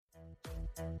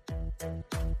This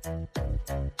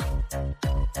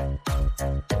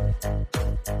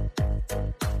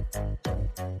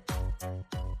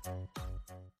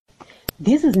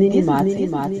is Nini Mats,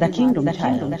 the Kingdom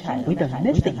Child, with a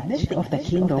message of the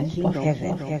Kingdom of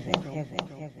Heaven.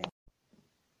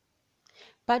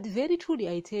 But very truly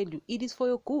I tell you, it is for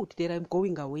your good that I'm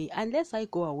going away. Unless I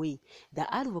go away,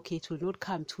 the advocate will not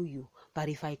come to you. But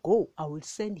if I go, I will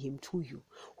send him to you.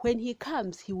 When he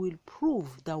comes, he will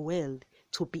prove the world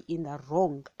to be in the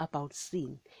wrong about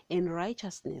sin and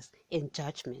righteousness and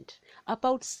judgment.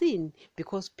 About sin,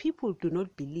 because people do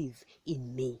not believe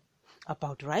in me.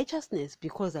 About righteousness,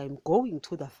 because I am going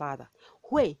to the Father,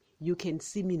 where you can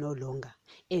see me no longer.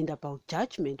 And about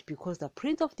judgment, because the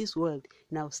prince of this world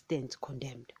now stands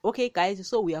condemned. Okay, guys,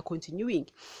 so we are continuing.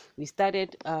 We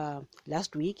started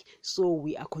last week, so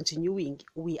we are continuing.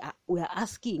 We are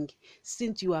asking,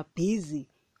 since you are busy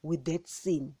with that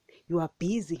sin, you are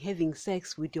busy having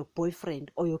sex with your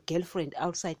boyfriend or your girlfriend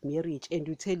outside marriage, and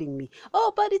you're telling me,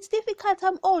 oh, but it's difficult,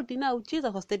 I'm old now.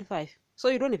 Jesus was 35. So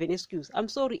you don't have an excuse. I'm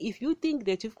sorry if you think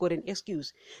that you've got an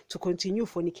excuse to continue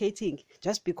fornicating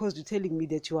just because you're telling me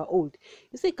that you are old.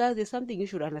 You see, guys, there's something you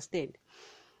should understand.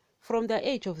 From the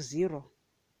age of 0,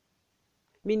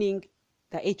 meaning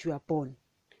the age you are born,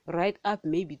 right up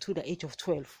maybe to the age of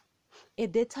 12,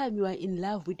 at that time you are in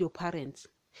love with your parents.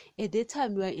 At that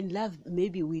time you are in love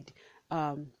maybe with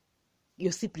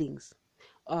your siblings,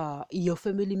 your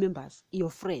family members, your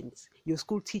friends, your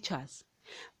school teachers.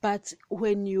 But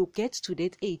when you get to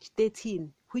that age,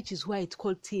 13, which is why it's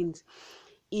called teens,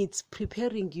 it's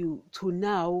preparing you to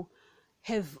now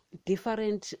have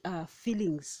different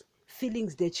feelings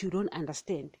that you don't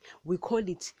understand. We call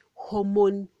it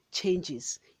hormone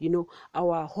changes. You know,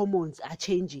 our hormones are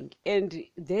changing. And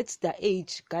that's the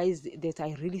age, guys, that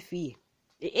I really fear.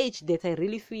 The age that I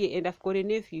really fear. And I've got a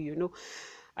nephew, you know,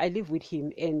 I live with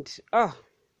him, and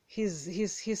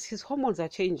his hormones are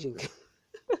changing.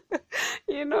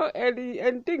 You know,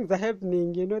 and things are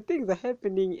happening,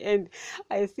 and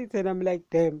I sit and I'm like,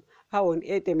 damn, how on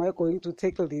earth am I going to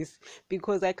tackle this?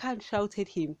 Because I can't shout at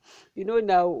him. You know,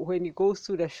 now when he goes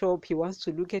to the shop, he wants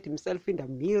to look at himself in the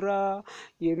mirror,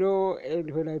 you know, and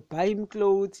when I buy him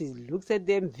clothes, he looks at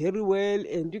them very well,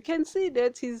 and you can see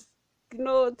that he's, you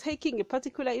know, taking a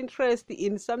particular interest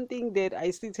in something that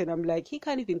I sit and I'm like, he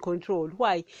can't even control.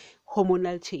 Why?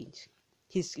 Hormonal change.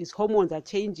 His hormones are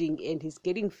changing, and he's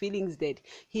getting feelings that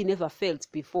he never felt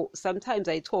before. Sometimes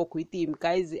I talk with him,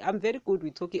 guys. I'm very good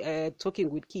with talking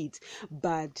with kids,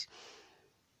 but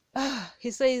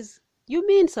he says, you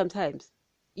mean sometimes?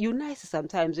 You nice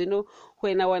sometimes, you know,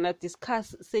 when I want to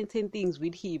discuss certain things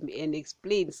with him and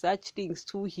explain such things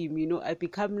to him, you know, I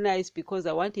become nice because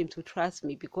I want him to trust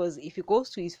me. Because if he goes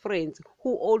to his friends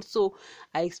who also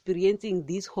are experiencing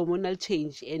this hormonal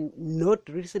change and not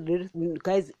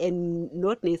guys, and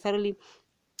not necessarily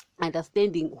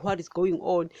understanding what is going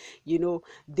on, you know,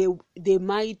 they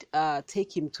might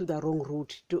take him to the wrong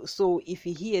route. So if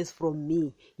he hears from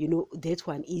me, you know, that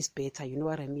one is better, you know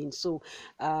what I mean? So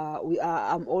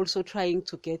I'm also trying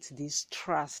to get this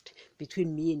trust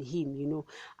between me and him. You know,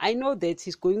 I know that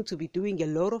he's going to be doing a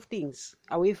lot of things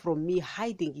away from me,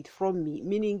 hiding it from me,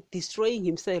 meaning destroying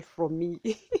himself from me.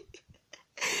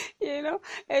 You know,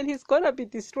 and he's gonna be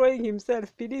destroying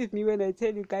himself, believe me when I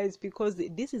tell you guys, because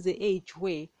this is the age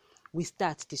where we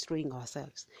start destroying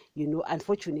ourselves. You know,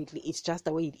 unfortunately, it's just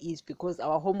the way it is, because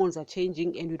our hormones are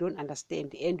changing and we don't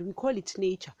understand, and we call it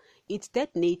nature. It's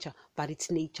that nature, but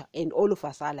it's nature, and all of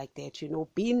us are like that. You know,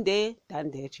 been there,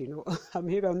 done that. You know,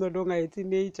 maybe I'm no longer a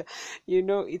teenager. You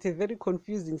know, it's a very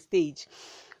confusing stage,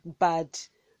 but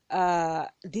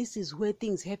this is where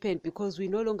things happen, because we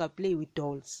no longer play with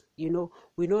dolls. You know,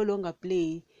 we no longer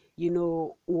play, you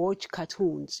know, watch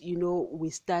cartoons. You know, we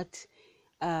start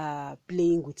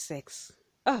playing with sex.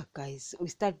 Guys, we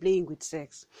start playing with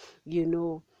sex, you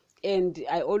know. And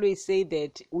I always say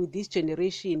that with this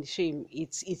generation, shame,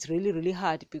 it's really, really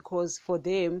hard, because for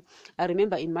them, I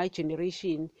remember in my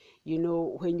generation, you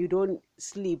know, when you don't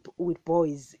sleep with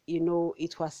boys, you know,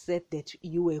 it was said that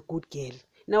you were a good girl.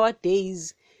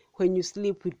 Nowadays, when you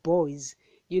sleep with boys,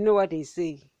 you know what they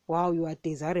say? Wow, you are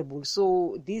desirable.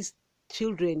 So these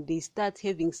children, they start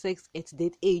having sex at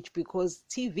that age, because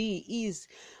TV is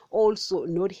also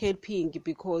not helping,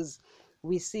 because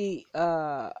we see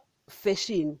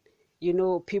fashion, you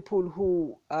know, people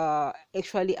who are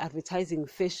actually advertising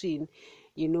fashion,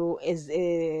 you know, as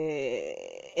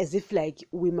if like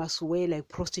we must wear like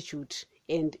prostitute,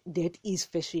 and that is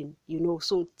fashion, you know.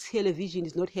 So television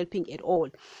is not helping at all,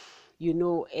 you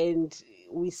know. And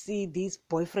we see this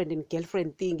boyfriend and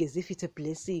girlfriend thing as if it's a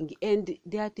blessing, and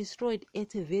they are destroyed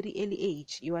at a very early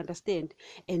age, you understand,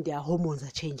 and their hormones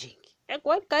are changing. Like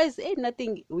what, guys? Ain't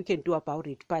nothing we can do about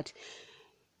it. But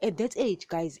at that age,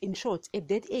 guys, in short, at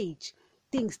that age,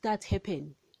 things start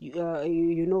happen.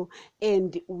 You know,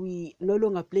 and we no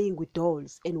longer playing with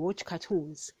dolls and watch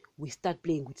cartoons. We start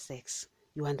playing with sex.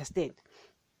 You understand?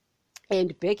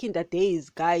 And back in the days,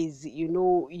 guys, you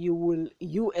know,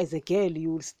 you as a girl,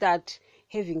 you will start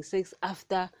having sex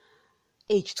after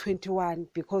age 21,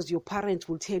 because your parents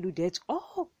will tell you that,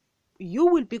 oh, you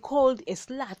will be called a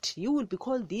slut, you will be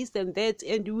called this and that,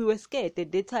 and we were scared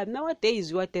at that time. Nowadays,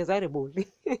 you are desirable.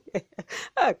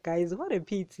 Guys, what a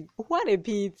pity. What a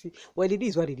pity. Well, it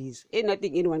is what it is. Ain't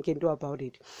nothing anyone can do about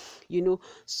it, you know.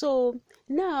 So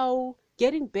now,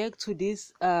 getting back to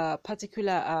this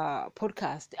particular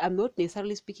podcast, I'm not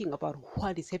necessarily speaking about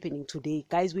what is happening today.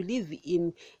 Guys, we live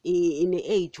in an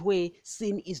age where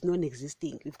sin is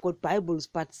non-existing. We've got Bibles,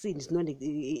 but sin is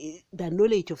the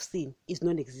knowledge of sin is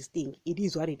non-existing. It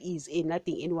is what it is, and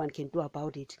nothing anyone can do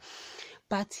about it.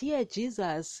 But here,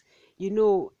 Jesus, you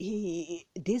know,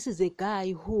 this is a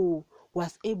guy who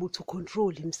was able to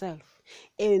control himself,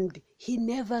 and he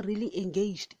never really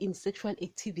engaged in sexual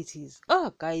activities.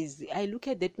 Oh, guys, I look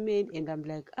at that man and I'm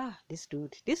like, this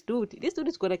dude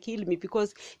is gonna kill me,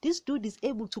 because this dude is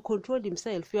able to control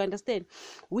himself. You understand?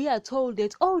 We are told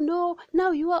that, oh no,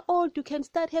 now you are old, you can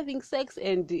start having sex,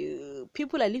 and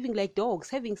people are living like dogs,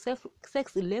 having sex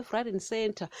left, right, and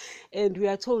center, and we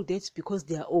are told that's because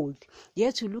they are old.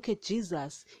 Yet you look at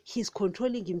Jesus, he's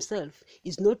controlling himself,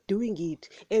 he's not doing it,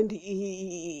 and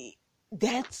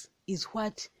that is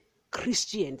what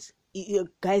Christians,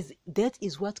 guys, that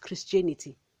is what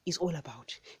Christianity is all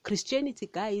about. Christianity,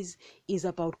 guys, is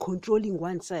about controlling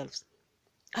oneself.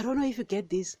 I don't know if you get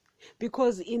this,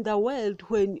 because in the world,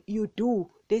 when you do,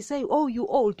 they say, oh, you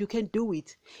old, you can do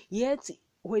it. Yet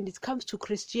when it comes to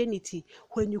Christianity,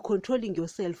 when you're controlling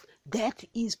yourself, that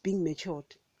is being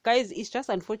matured. Guys, it's just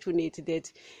unfortunate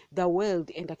that the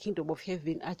world and the kingdom of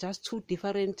heaven are just two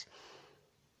different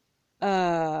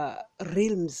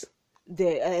realms.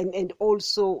 And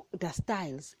also the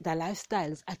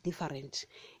lifestyles are different.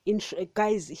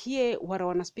 Guys, here what I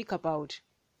want to speak about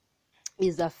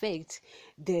is the fact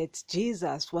that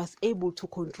Jesus was able to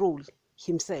control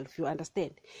himself, you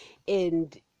understand?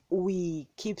 And we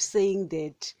keep saying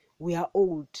that we are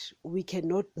old, we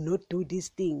cannot not do these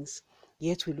things.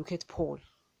 Yet we look at Paul,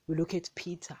 we look at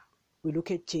Peter, we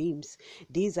look at James.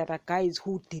 These are the guys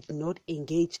who did not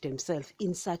engage themselves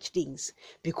in such things.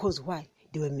 Because why?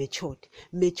 They were matured.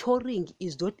 Maturing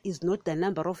is not the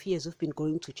number of years you've been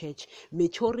going to church.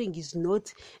 Maturing is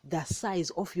not the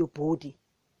size of your body.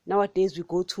 Nowadays we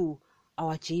go to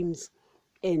our gyms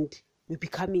and we're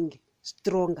becoming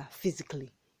stronger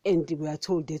physically, and we are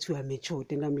told that we are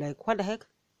matured. And I'm like, what the heck?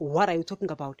 What are you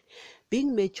talking about?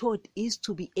 Being matured is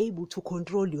to be able to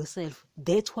control yourself.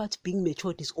 That's what being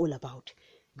matured is all about.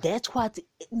 That's what,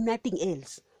 nothing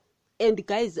else. And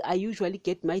guys, I usually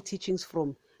get my teachings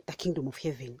from the kingdom of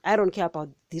heaven. I don't care about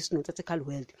this nonsensical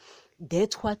world.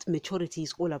 That's what maturity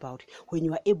is all about. When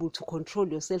you are able to control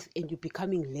yourself and you're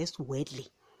becoming less worldly.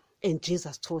 And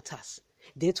Jesus taught us.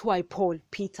 That's why Paul,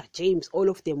 Peter, James, all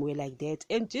of them were like that.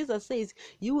 And Jesus says,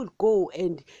 you will go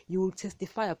and you will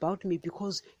testify about me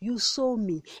because you saw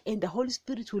me, and the Holy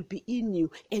Spirit will be in you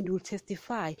and will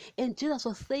testify. And Jesus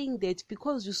was saying that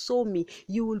because you saw me,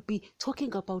 you will be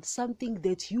talking about something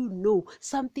that you know,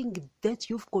 something that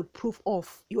you've got proof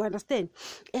of. You understand?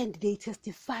 And they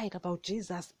testified about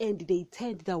Jesus, and they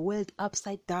turned the world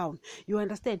upside down. You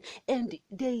understand? And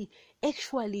they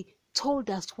actually told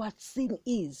us what sin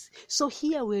is. So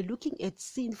here we're looking at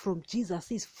sin from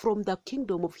Jesus, from the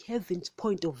kingdom of heaven's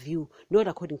point of view, not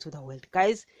according to the world.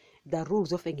 Guys, the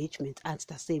rules of engagement aren't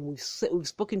the same. We've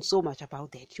spoken so much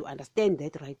about that. You understand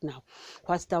that right now.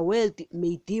 What the world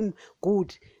may deem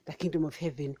good, the kingdom of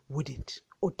heaven wouldn't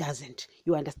or doesn't.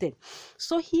 You understand?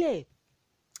 So here,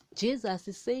 Jesus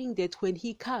is saying that when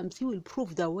he comes, he will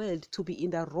prove the world to be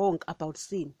in the wrong about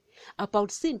sin.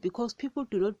 Because people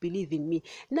do not believe in me.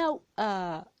 Now,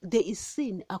 there is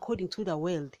sin according to the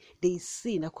world. There is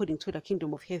sin according to the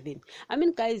kingdom of heaven. I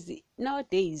mean, guys,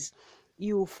 nowadays,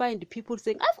 you find people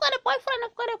saying, I've got a boyfriend,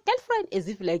 I've got a girlfriend, as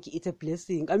if like it's a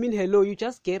blessing. I mean, hello, you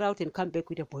just get out and come back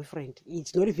with a boyfriend.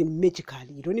 It's not even magical.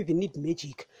 You don't even need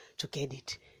magic to get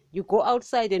it. You go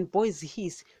outside and boys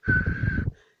hiss.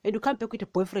 And you come back with a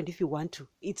boyfriend if you want to.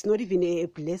 It's not even a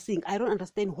blessing. I don't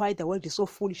understand why the world is so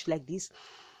foolish like this.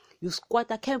 You squat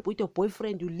a camp with your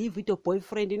boyfriend, you live with your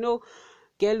boyfriend, you know.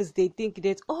 girls, they think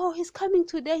that, oh, he's coming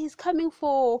today, he's coming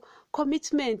for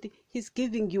commitment. He's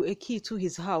giving you a key to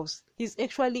his house. He's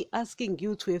actually asking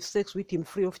you to have sex with him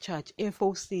free of charge,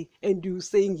 FOC, and you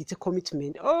saying it's a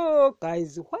commitment. Oh,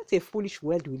 guys, what a foolish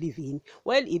world we live in.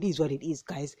 Well, it is what it is,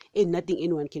 guys, and nothing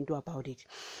anyone can do about it.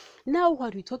 Now,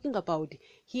 what we're talking about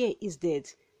here is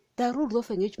that the rules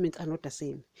of engagement are not the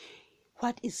same.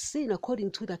 What is seen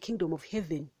according to the kingdom of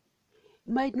heaven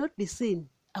might not be seen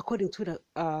according to the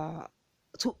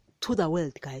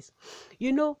world, guys.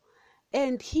 You know,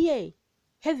 and here,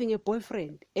 having a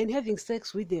boyfriend and having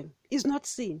sex with them is not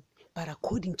sin, but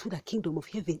according to the kingdom of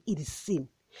heaven, it is sin.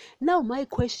 Now, my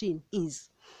question is,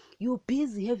 you're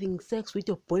busy having sex with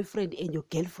your boyfriend and your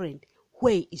girlfriend.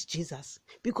 Where is Jesus?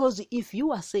 Because if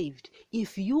you are saved,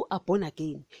 if you are born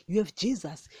again, you have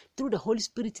Jesus through the Holy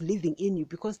Spirit living in you,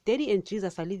 because Daddy and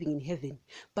Jesus are living in heaven,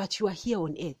 but you are here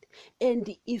on earth.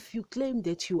 And if you claim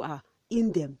that you are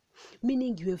in them,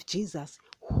 meaning you have Jesus,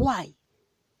 why?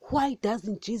 Why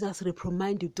doesn't Jesus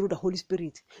reprimand you through the Holy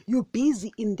Spirit? You're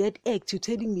busy in that act. You're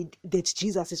telling me that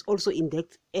Jesus is also in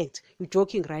that act. You're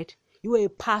joking, right? You are a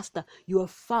pastor. You are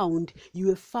found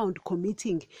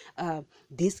committing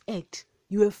this act.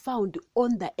 You are found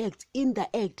on the act, in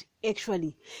the act,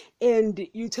 actually. And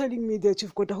you're telling me that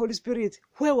you've got the Holy Spirit.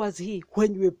 Where was he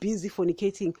when you were busy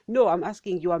fornicating? No, I'm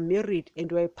asking, you are married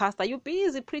and you're a pastor. You're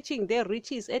busy preaching their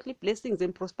riches, earthly blessings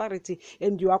and prosperity,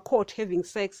 and you are caught having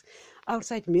sex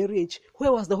outside marriage.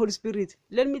 Where was the Holy Spirit?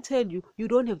 Let me tell you, you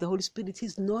don't have the Holy Spirit.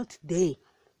 He's not there.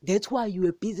 That's why you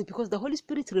were busy, because the Holy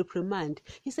Spirit reprimand.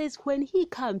 He says when he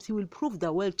comes, he will prove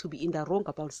the world to be in the wrong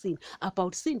about sin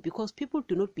because people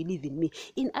do not believe in me.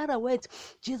 In other words,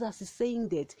 Jesus is saying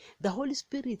that the Holy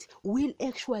Spirit will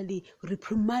actually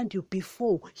reprimand you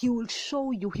before. He will show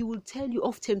you, he will tell you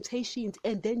of temptations,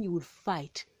 and then you will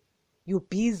fight. You're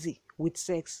busy with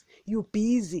sex. You're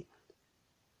busy.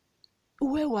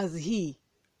 Where was he?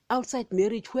 Outside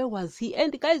marriage, where was he?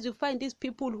 And guys, you find these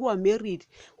people who are married,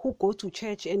 who go to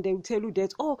church and they will tell you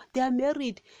that, oh, they are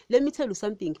married. Let me tell you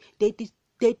something. They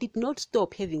did not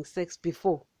stop having sex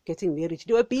before getting married.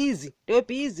 They were busy.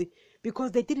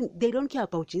 Because they don't care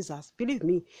about Jesus. Believe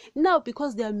me. Now,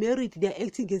 because they are married, they are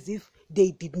acting as if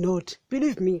they did not.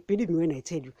 Believe me when I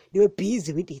tell you. They were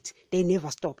busy with it. They never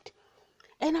stopped.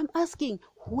 And I'm asking,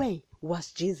 where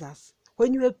was Jesus?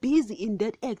 When you were busy in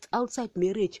that act outside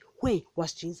marriage, where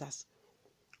was Jesus?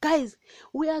 Guys,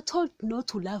 we are told not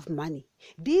to love money.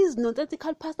 These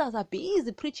nonsensical pastors are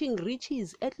busy preaching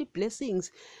riches, earthly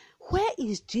blessings. Where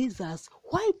is Jesus?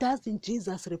 Why doesn't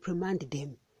Jesus reprimand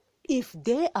them? If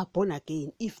they are born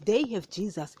again, if they have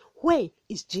Jesus, where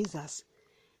is Jesus?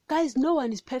 Guys, no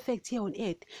one is perfect here on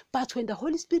earth. But when the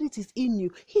Holy Spirit is in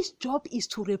you, his job is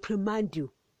to reprimand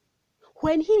you.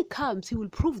 When he comes, he will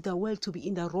prove the world to be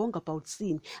in the wrong about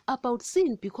sin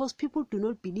because people do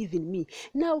not believe in me.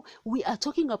 Now, we are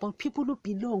talking about people who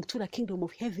belong to the kingdom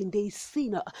of heaven. They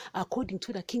sin according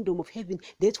to the kingdom of heaven.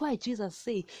 That's why Jesus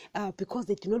said, because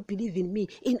they do not believe in me.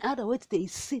 In other words, they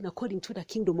sin according to the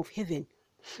kingdom of heaven.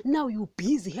 Now you're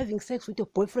busy having sex with your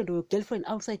boyfriend or your girlfriend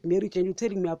outside marriage and you're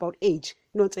telling me about age.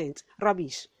 Nonsense.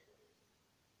 Rubbish.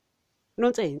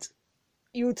 Nonsense.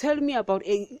 You tell me about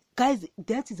guys,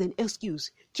 that is an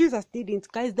excuse. Jesus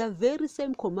didn't. Guys, the very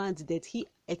same commands that he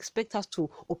expects us to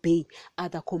obey are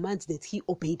the commands that he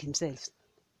obeyed himself.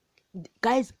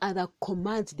 Guys, are the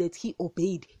commands that he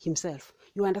obeyed himself.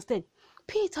 You understand?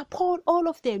 Peter, Paul, all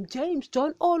of them, James,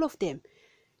 John, all of them.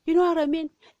 You know what I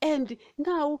mean? And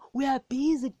now we are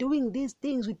busy doing these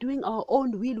things. We're doing our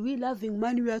own will. We're loving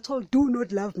money. We are told, do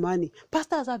not love money.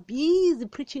 Pastors are busy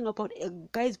preaching about,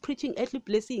 guys, preaching earthly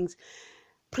blessings,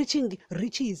 preaching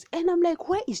riches. And I'm like,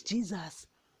 where is Jesus?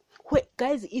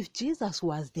 Guys, if Jesus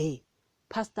was there,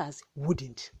 pastors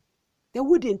wouldn't. They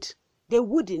wouldn't.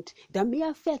 The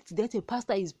mere fact that a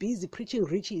pastor is busy preaching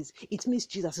riches, it means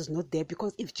Jesus is not there.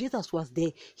 Because if Jesus was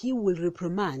there, he will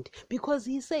reprimand. Because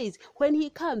he says, when he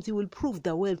comes, he will prove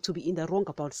the world to be in the wrong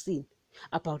about sin.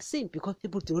 Because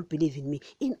people do not believe in me.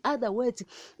 In other words,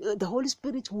 the Holy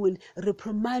Spirit will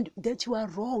reprimand that you are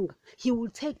wrong. He will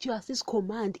take you as his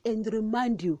command and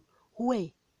remind you, where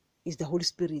is the Holy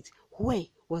Spirit? Where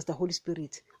was the Holy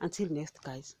Spirit? Until next,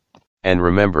 guys. And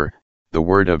remember, the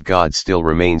Word of God still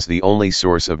remains the only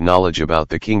source of knowledge about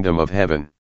the kingdom of heaven.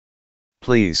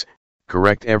 Please,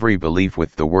 correct every belief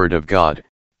with the Word of God,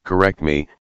 correct me,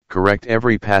 correct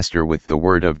every pastor with the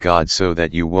Word of God so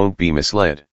that you won't be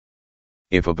misled.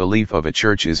 If a belief of a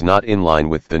church is not in line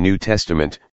with the New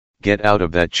Testament, get out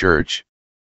of that church.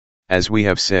 As we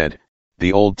have said,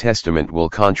 the Old Testament will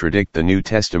contradict the New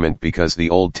Testament because the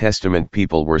Old Testament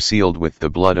people were sealed with the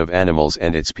blood of animals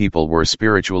and its people were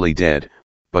spiritually dead,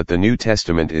 but the New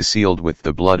Testament is sealed with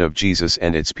the blood of Jesus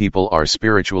and its people are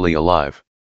spiritually alive.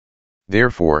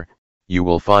 Therefore, you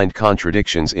will find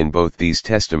contradictions in both these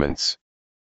testaments.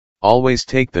 Always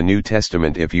take the New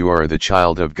Testament if you are the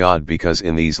child of God, because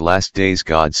in these last days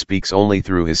God speaks only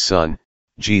through His Son,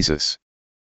 Jesus.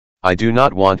 I do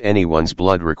not want anyone's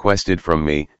blood requested from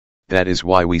me, that is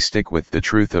why we stick with the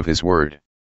truth of His Word.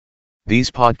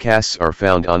 These podcasts are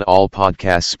found on all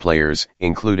podcasts players,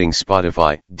 including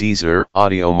Spotify, Deezer,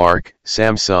 AudioMark,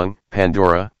 Samsung,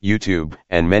 Pandora, YouTube,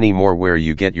 and many more where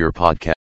you get your podcast.